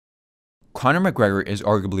Connor McGregor is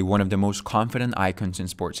arguably one of the most confident icons in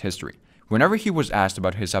sports history. Whenever he was asked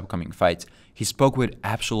about his upcoming fights, he spoke with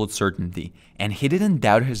absolute certainty, and he didn't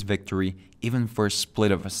doubt his victory even for a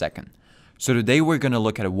split of a second. So today we're going to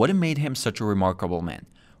look at what made him such a remarkable man,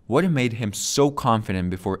 what made him so confident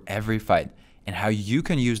before every fight, and how you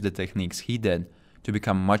can use the techniques he did to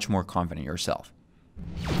become much more confident yourself.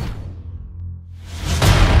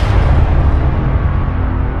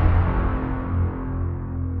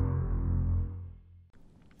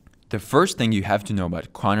 The first thing you have to know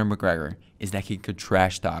about Connor McGregor is that he could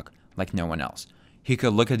trash talk like no one else. He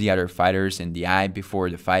could look at the other fighters in the eye before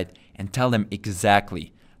the fight and tell them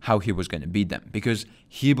exactly how he was going to beat them because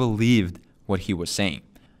he believed what he was saying.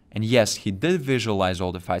 And yes, he did visualize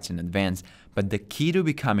all the fights in advance, but the key to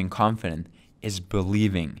becoming confident is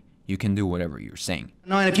believing you can do whatever you're saying.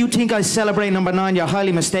 If you think I celebrate number 9, you're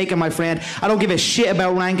highly mistaken, my friend. I don't give a shit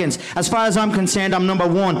about rankings. As far as I'm concerned, I'm number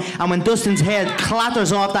 1. And when Dustin's head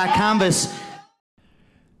clatters off that canvas...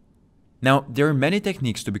 Now, there are many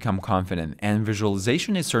techniques to become confident, and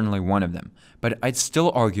visualization is certainly one of them. But I'd still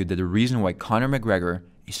argue that the reason why Connor McGregor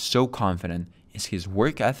is so confident is his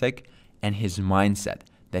work ethic and his mindset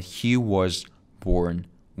that he was born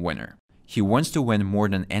winner. He wants to win more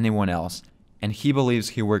than anyone else, and he believes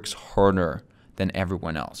he works harder than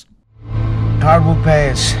everyone else. Hard work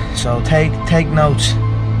pays, so take notes.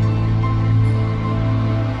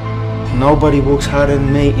 Nobody works harder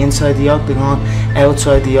than me inside the octagon,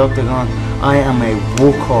 outside the octagon. I am a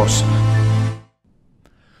workhorse.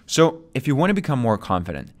 So, if you want to become more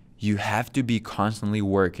confident, you have to be constantly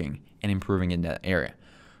working and improving in that area.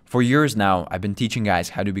 For years now, I've been teaching guys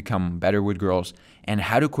how to become better with girls and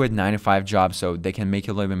how to quit 9-to-5 jobs so they can make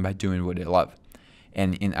a living by doing what they love.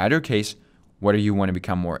 And in either case, whether you want to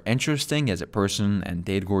become more interesting as a person and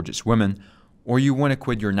date gorgeous women, or you want to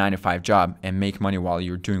quit your 9-to-5 job and make money while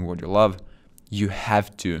you're doing what you love, you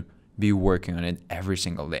have to be working on it every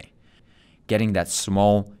single day. Getting that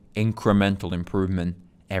small incremental improvement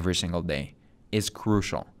every single day is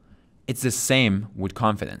crucial. It's the same with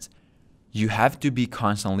confidence. You have to be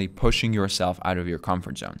constantly pushing yourself out of your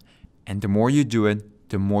comfort zone. And the more you do it,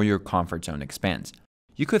 the more your comfort zone expands.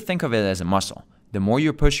 You could think of it as a muscle. The more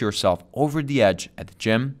you push yourself over the edge at the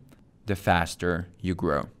gym, the faster you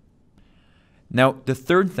grow. Now, the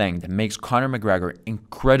third thing that makes Connor McGregor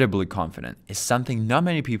incredibly confident is something not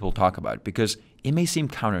many people talk about because it may seem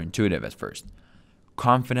counterintuitive at first.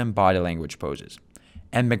 Confident body language poses.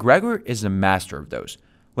 And McGregor is a master of those.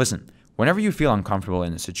 Listen, whenever you feel uncomfortable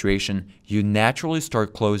in a situation, you naturally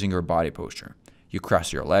start closing your body posture. You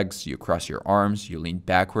cross your legs, you cross your arms, you lean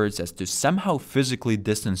backwards as to somehow physically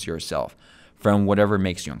distance yourself from whatever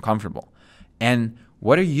makes you uncomfortable. And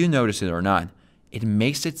whether you notice it or not, it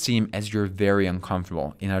makes it seem as you're very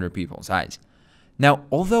uncomfortable in other people's eyes. Now,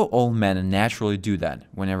 although all men naturally do that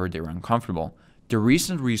whenever they're uncomfortable, the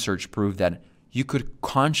recent research proved that you could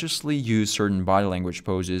consciously use certain body language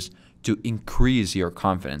poses to increase your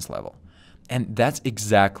confidence level. And that's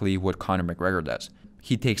exactly what Connor McGregor does.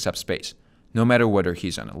 He takes up space. No matter whether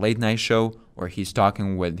he's on a late night show or he's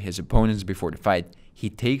talking with his opponents before the fight, he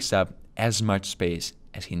takes up as much space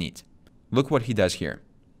as he needs. Look what he does here.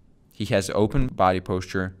 He has open body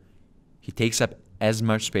posture. He takes up as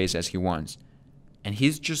much space as he wants. And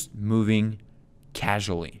he's just moving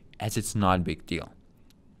casually, as it's not a big deal.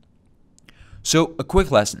 So, a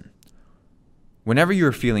quick lesson. Whenever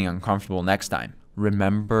you're feeling uncomfortable next time,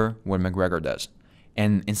 remember what McGregor does.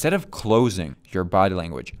 And instead of closing your body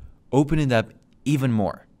language, open it up even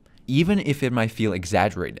more, even if it might feel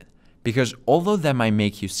exaggerated. Because although that might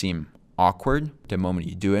make you seem awkward the moment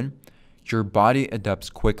you do it, your body adapts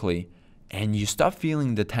quickly and you stop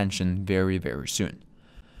feeling the tension very, very soon.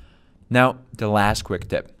 Now, the last quick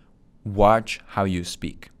tip. Watch how you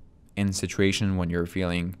speak in situations when you're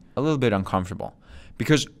feeling a little bit uncomfortable.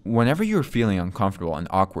 Because whenever you're feeling uncomfortable and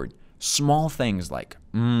awkward, small things like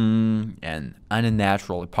and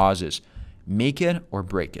unnatural pauses make it or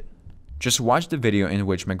break it. Just watch the video in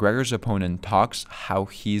which McGregor's opponent talks how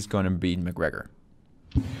he's going to beat McGregor.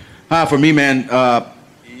 For me, man,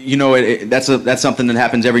 that's something that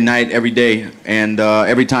happens every night, every day, and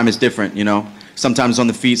every time it's different, you know. Sometimes it's on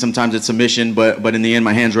the feet, sometimes it's submission, but in the end,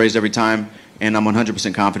 my hand's raised every time, and I'm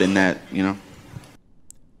 100% confident in that, you know.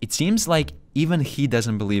 It seems like even he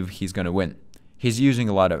doesn't believe he's going to win. He's using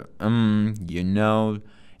a lot of,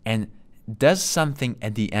 and does something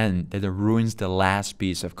at the end that ruins the last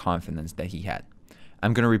piece of confidence that he had.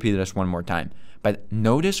 I'm going to repeat this one more time, but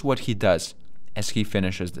notice what he does as he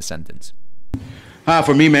finishes the sentence.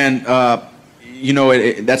 For me, man,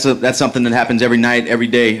 that's something that happens every night, every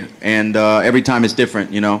day, and every time it's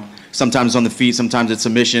different, you know. Sometimes on the feet, sometimes it's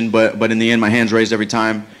submission, but in the end, my hand's raised every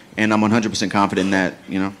time, and I'm 100% confident in that,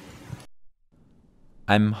 you know.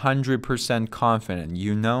 I'm 100% confident,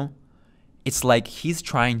 you know? It's like he's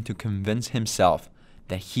trying to convince himself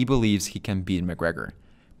that he believes he can beat McGregor,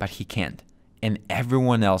 but he can't, and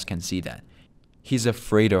everyone else can see that. He's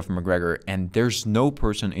afraid of McGregor, and there's no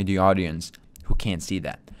person in the audience who can't see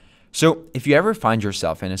that. So if you ever find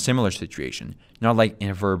yourself in a similar situation, not like in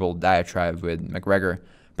a verbal diatribe with McGregor,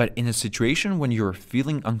 but in a situation when you're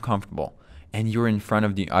feeling uncomfortable and you're in front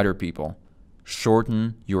of the other people,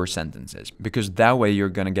 shorten your sentences, because that way you're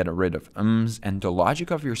going to get rid of ums and the logic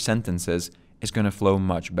of your sentences is going to flow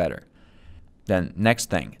much better. Then next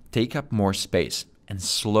thing, take up more space and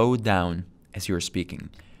slow down as you're speaking.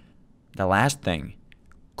 The last thing,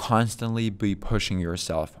 constantly be pushing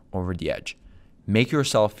yourself over the edge. Make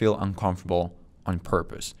yourself feel uncomfortable on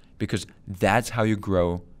purpose, because that's how you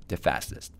grow the fastest.